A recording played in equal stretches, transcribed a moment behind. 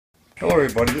Hello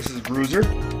everybody, this is Bruiser,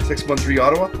 613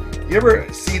 Ottawa. You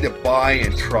ever see the buy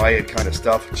and try it kind of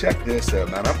stuff? Check this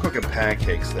out, man. I'm cooking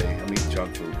pancakes today. I'm eating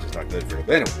junk food, which is not good for you.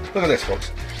 But anyway, look at this,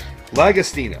 folks.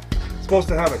 Lagostina. Supposed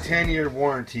to have a 10-year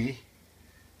warranty.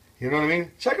 You know what I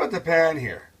mean? Check out the pan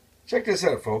here. Check this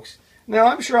out, folks. Now,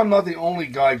 I'm sure I'm not the only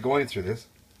guy going through this.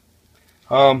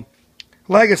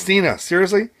 Lagostina,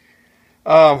 seriously?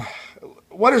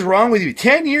 What is wrong with you?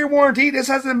 10-year warranty? This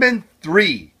hasn't been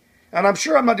 3. And I'm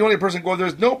sure I'm not the only person going there.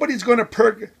 Nobody's going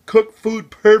to cook food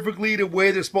perfectly the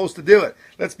way they're supposed to do it.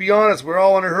 Let's be honest. We're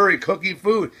all in a hurry cooking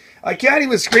food. I can't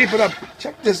even scrape it up.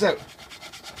 Check this out.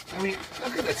 I mean,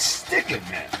 look at it sticking,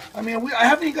 man. I mean, I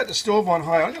haven't even got the stove on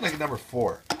high. I got like a number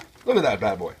 4. Look at that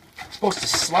bad boy. It's supposed to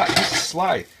slide. Just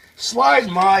slide. Slide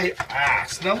my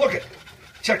ass. Now look at it.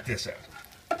 Check this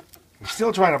out. I'm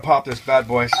still trying to pop this bad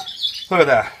boy. Look at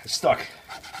that. It's stuck.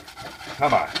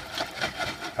 Come on.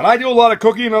 And I do a lot of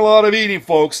cooking and a lot of eating,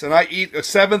 folks. And I eat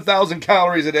 7,000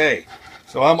 calories a day.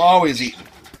 So I'm always eating.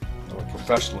 I'm a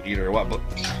professional eater or what, but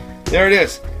there it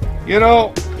is. You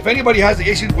know, if anybody has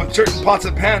issues with certain pots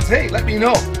and pans, hey, let me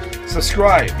know.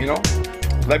 Subscribe, you know.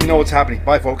 Let me know what's happening.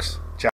 Bye, folks.